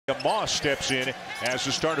Moss steps in as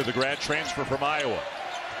the starter, the grad transfer from Iowa.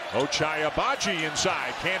 Ochai Agbaji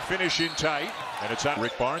inside, can't finish in tight, and it's on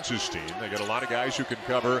Rick Barnes' team. They got a lot of guys who can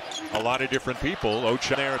cover a lot of different people.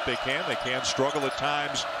 Ochai there if they can struggle at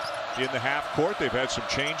times in the half court. They've had some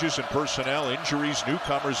changes in personnel, injuries,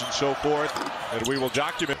 newcomers, and so forth that we will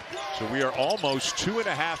document. So we are almost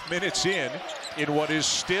 2.5 minutes in what is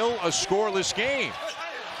still a scoreless game.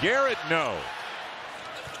 Garrett, no.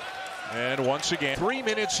 And once again, 3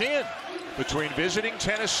 minutes in between visiting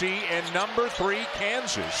Tennessee and number 3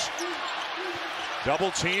 Kansas.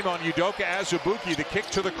 Double team on Udoka Azubuike, the kick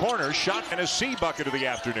to the corner, shot Tennessee bucket of the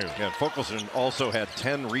afternoon. Yeah, Fulkerson also had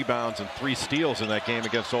 10 rebounds and 3 steals in that game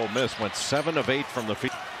against Ole Miss, went 7 of 8 from the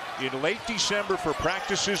field. In late December for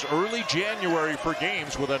practices, early January for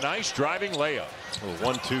games with a nice driving layup. A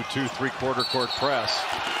 1-2-2 3/4 court press.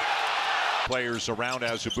 Players around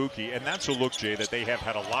Azubuike, and that's a look, Jay, that they have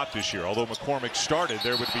had a lot this year. Although McCormick started,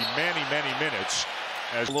 there would be many minutes.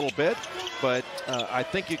 A little bit, but I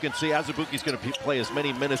think you can see Azubuike's going to play as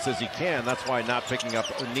many minutes as he can. That's why not picking up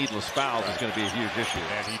needless fouls is going to be a huge issue.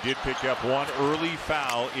 And he did pick up one early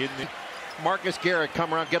foul in the... Marcus Garrett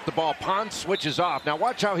come around, get the ball. Pons switches off. Now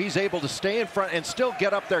watch how he's able to stay in front and still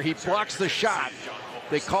get up there. He blocks the shot.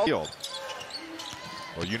 They call field.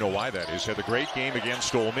 Well, you know why that is. Had a great game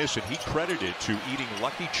against Ole Miss, and he credited to eating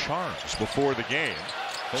Lucky Charms before the game.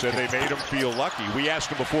 Said they made him feel lucky. We asked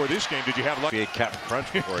him before this game, did you have luck? He ate Captain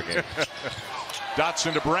Crunch before a game.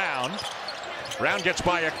 Dotson to Brown. Brown gets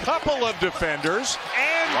by a couple of defenders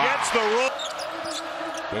and gets the roll.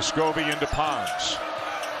 Vescovi into Pons.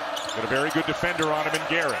 Got a very good defender on him in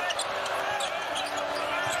Garrett.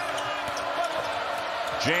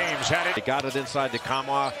 James had it. They got it inside to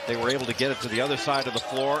Kamwa. They were able to get it to the other side of the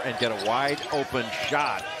floor and get a wide open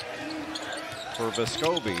shot for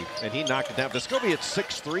Vescovi, and he knocked it down. Vescovi hit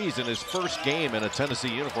 6 threes in his first game in a Tennessee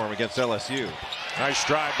uniform against LSU. Nice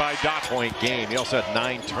drive by Dot. Point game. He also had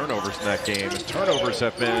 9 turnovers in that game, and turnovers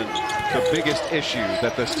have been the biggest issue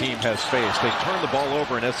that this team has faced. They turn the ball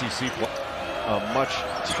over in SEC play. A much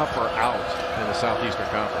tougher out in the Southeastern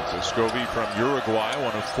Conference. Vescovi from Uruguay,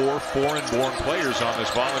 one of 4 foreign-born players on this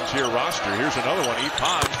volunteer roster. Here's another one, Yves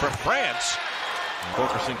Pons from France.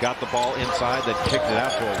 Fulkerson got the ball inside, then kicked it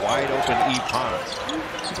out to a wide-open Yves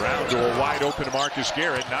Pons. Brown to a wide-open Marcus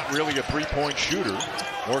Garrett, not really a three-point shooter.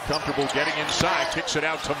 More comfortable getting inside, kicks it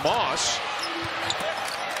out to Moss.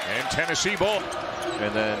 And Tennessee ball.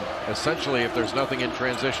 And then, essentially, if there's nothing in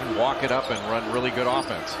transition, walk it up and run really good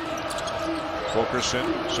offense. Fulkerson,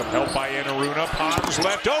 some help by Enaruna. Pons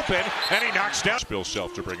left open, and he knocks down. Bill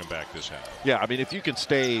Self to bring him back this half. Yeah, I mean, if you can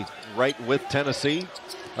stay right with Tennessee,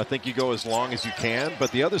 I think you go as long as you can. But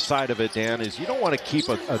the other side of it, Dan, is you don't want to keep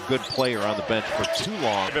a good player on the bench for too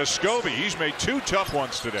long. Vescovi, he's made 2 tough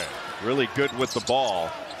ones today. Really good with the ball.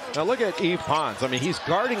 Now look at Yves Pons. I mean, he's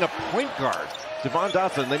guarding a point guard. Devon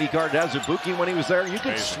Dotson, then he guarded Azubuike when he was there. You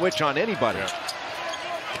can switch on anybody. Yeah.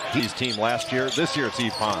 His team last year. This year it's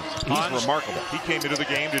Yves Pons. He's remarkable. He came into the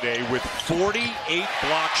game today with 48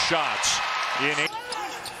 block shots in 8.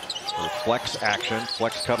 Flex action.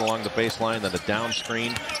 Flex cut along the baseline, then a down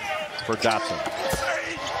screen for Dotson.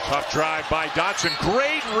 Tough drive by Dotson.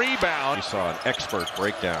 Great rebound. You saw an expert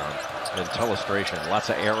breakdown and telestration. Lots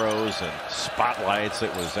of arrows and spotlights.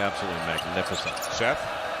 It was absolutely magnificent. Seth?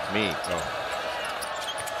 Me. Oh.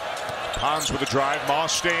 Pons with a drive.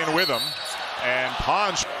 Moss staying with him. And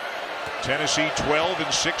Pons. Tennessee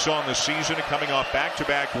 12-6 on the season, coming off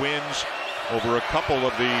back-to-back wins over a couple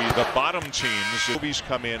of the bottom teams. Movies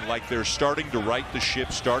come in like they're starting to right the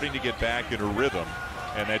ship, starting to get back in a rhythm,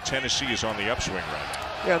 and that Tennessee is on the upswing right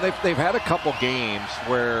now. Yeah, they've had a couple games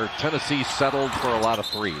where Tennessee settled for a lot of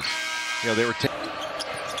threes. You know, they were.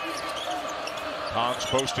 Pons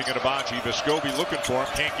posting at Agbaji. Vescovi looking for him,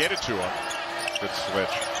 can't get it to him. Good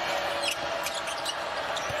switch.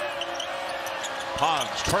 Pons,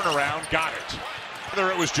 turnaround, got it.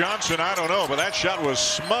 Whether it was Johnson, I don't know, but that shot was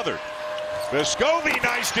smothered. Vescovi,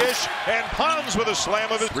 nice dish, and Pons with a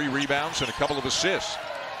slam of it. 3 rebounds and a couple of assists.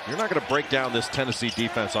 You're not going to break down this Tennessee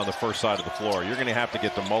defense on the first side of the floor. You're going to have to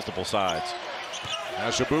get to multiple sides.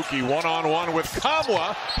 Azubuike one-on-one with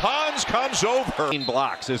Kamwa. Pons comes over.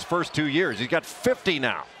 Blocks his first 2 years. He's got 50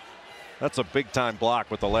 now. That's a big-time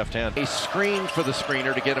block with the left hand. He screened for the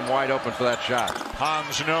screener to get him wide open for that shot.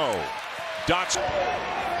 Pons, no. Dotson.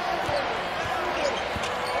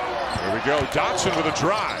 Here we go. Dotson with a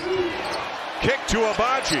drive. Kick to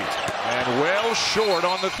Agbaji. And well short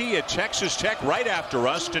on the key at Texas Tech right after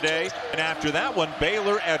us today. And after that one,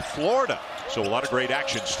 Baylor at Florida. So a lot of great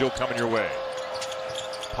action still coming your way.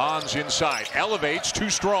 Pons inside. Elevates, too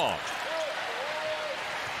strong.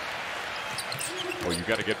 Well, you've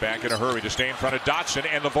got to get back in a hurry to stay in front of Dotson,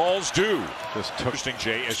 and the Vols do. Just interesting,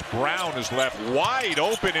 Jay, as Brown is left wide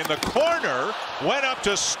open in the corner. Went up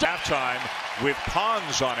to half time with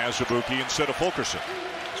Pons on Azubuike instead of Fulkerson.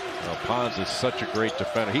 Well, Pons is such a great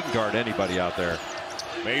defender. He can guard anybody out there.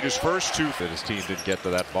 Made his first two. That his team didn't get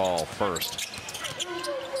to that ball first.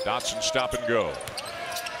 Dotson stop and go.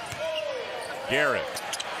 Garrett.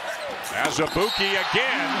 Azubuike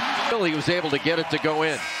again. Still, he was able to get it to go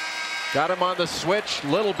in. Got him on the switch.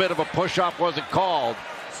 Little bit of a push-off wasn't called.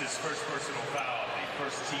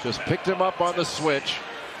 Just picked him up on the switch.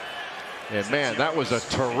 And man, that was a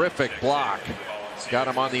terrific block. Got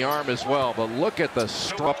him on the arm as well. But look at the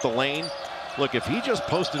up the lane. Look, if he just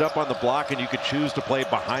posted up on the block and you could choose to play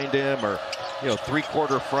behind him or, you know,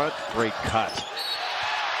 three-quarter front, great cut.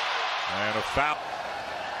 And a foul.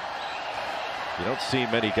 You don't see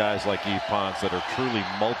many guys like Yves Pons that are truly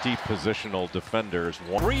multi-positional defenders.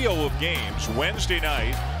 Trio of games Wednesday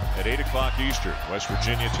night at 8 o'clock Eastern. West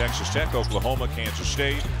Virginia, Texas Tech, Oklahoma, Kansas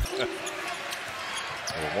State. A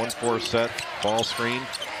 1-4 set, ball screen.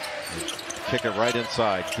 Kick it right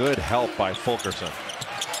inside. Good help by Fulkerson.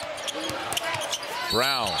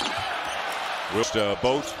 Brown.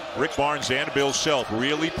 Both Rick Barnes and Bill Self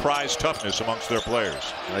really prize toughness amongst their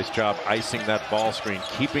players. Nice job icing that ball screen,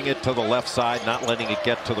 keeping it to the left side, not letting it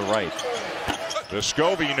get to the right.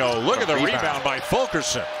 Vescovino, look at the rebound by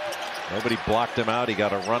Fulkerson. Nobody blocked him out. He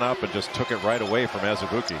got a run up and just took it right away from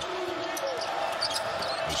Azubuike.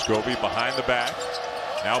 Vescovi behind the back.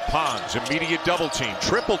 Now Pons, immediate double team,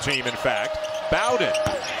 triple team in fact. Bowden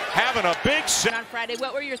having a big set. On Friday,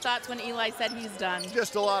 what were your thoughts when Eli said he's done?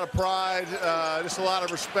 Just a lot of pride, just a lot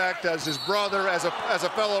of respect as his brother, as a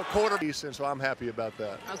fellow quarterback, so I'm happy about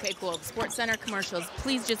that. Okay, cool. Sports Center commercials.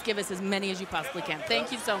 Please just give us as many as you possibly can.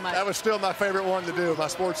 Thank you so much. That was still my favorite one to do, my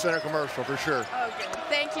Sports Center commercial for sure. Okay,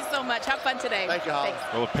 thank you so much. Have fun today. Thank you, Holly.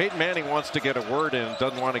 Well, if Peyton Manning wants to get a word in,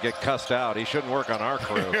 doesn't want to get cussed out, he shouldn't work on our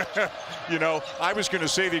crew. You know, I was going to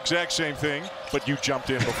say the exact same thing, but you jumped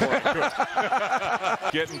in before I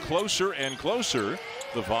could. Getting closer and closer.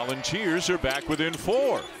 The Volunteers are back within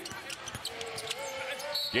 4.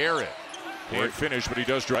 Garrett can't finish, but he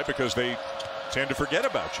does drive because they tend to forget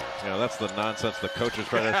about you. You know, that's the nonsense the coaches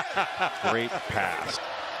try to. Great pass.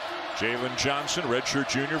 Jalen Johnson, redshirt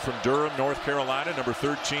junior from Durham, North Carolina, number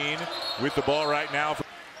 13, with the ball right now.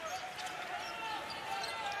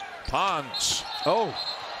 Pons. Oh.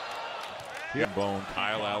 Bone,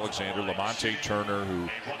 Kyle Alexander, Lamonte Turner, who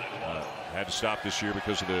had to stop this year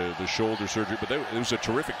because of the shoulder surgery. But it was a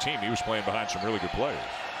terrific team. He was playing behind some really good players.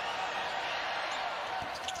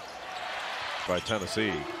 By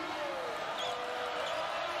Tennessee.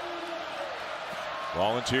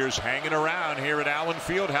 Volunteers hanging around here at Allen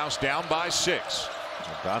Fieldhouse, down by 6.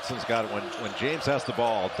 Dotson's got it. When James has the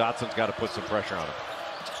ball, Dotson's got to put some pressure on him.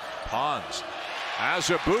 Pons.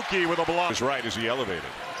 Azubuike with a block. Is right as he elevated.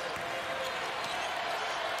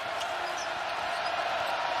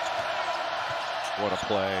 What a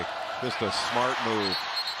play. Just a smart move.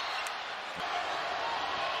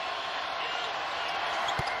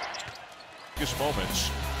 Biggest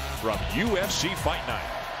moments from UFC Fight Night.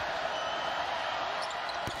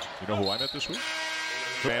 You know who I met this week?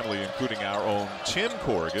 Family, including our own Tim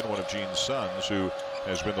Corrigan, one of Gene's sons, who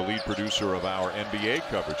has been the lead producer of our NBA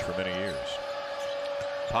coverage for many years.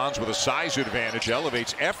 Pons with a size advantage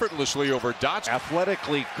elevates effortlessly over Dotson.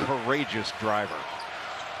 Athletically courageous driver.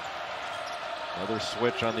 Another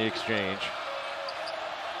switch on the exchange.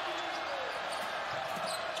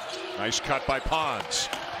 Nice cut by Pons.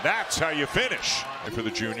 That's how you finish for the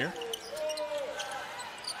junior.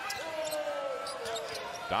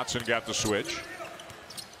 Dotson got the switch.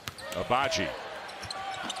 Abaji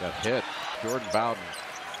got hit. Jordan Bowden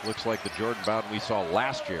looks like the Jordan Bowden we saw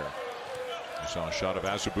last year. We saw a shot of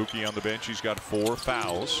Azubuike on the bench. He's got 4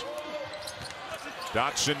 fouls.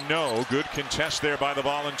 Dotson, no. Good contest there by the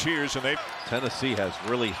Volunteers, and Tennessee has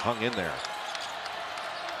really hung in there.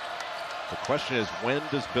 The question is, when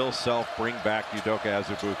does Bill Self bring back Udoka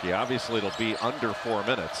Azubuike? Obviously, it'll be under 4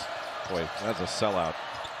 minutes. Boy, that's a sellout.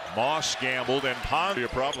 Moss gambled, and Pons be a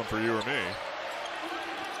problem for you or me.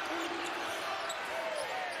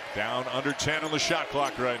 Down under 10 on the shot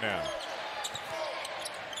clock right now.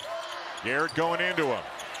 Garrett going into him.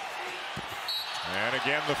 And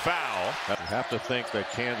again, the foul. You have to think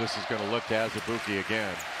that Kansas is going to look to Azubuike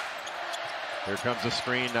again. Here comes the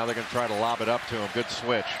screen. Now they're going to try to lob it up to him. Good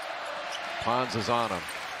switch. Pons is on him.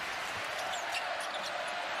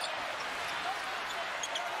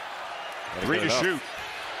 3 to shoot.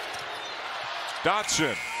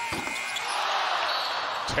 Dotson.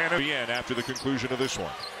 10 at the end after the conclusion of this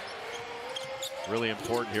one. Really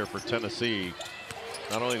important here for Tennessee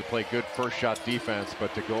Not only to play good first shot defense,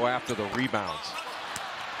 but to go after the rebounds.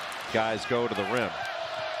 Guys go to the rim.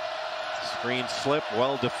 Screen slip,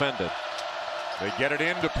 well defended. They get it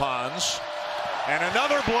into Pons. And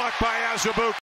another block by Azubuike.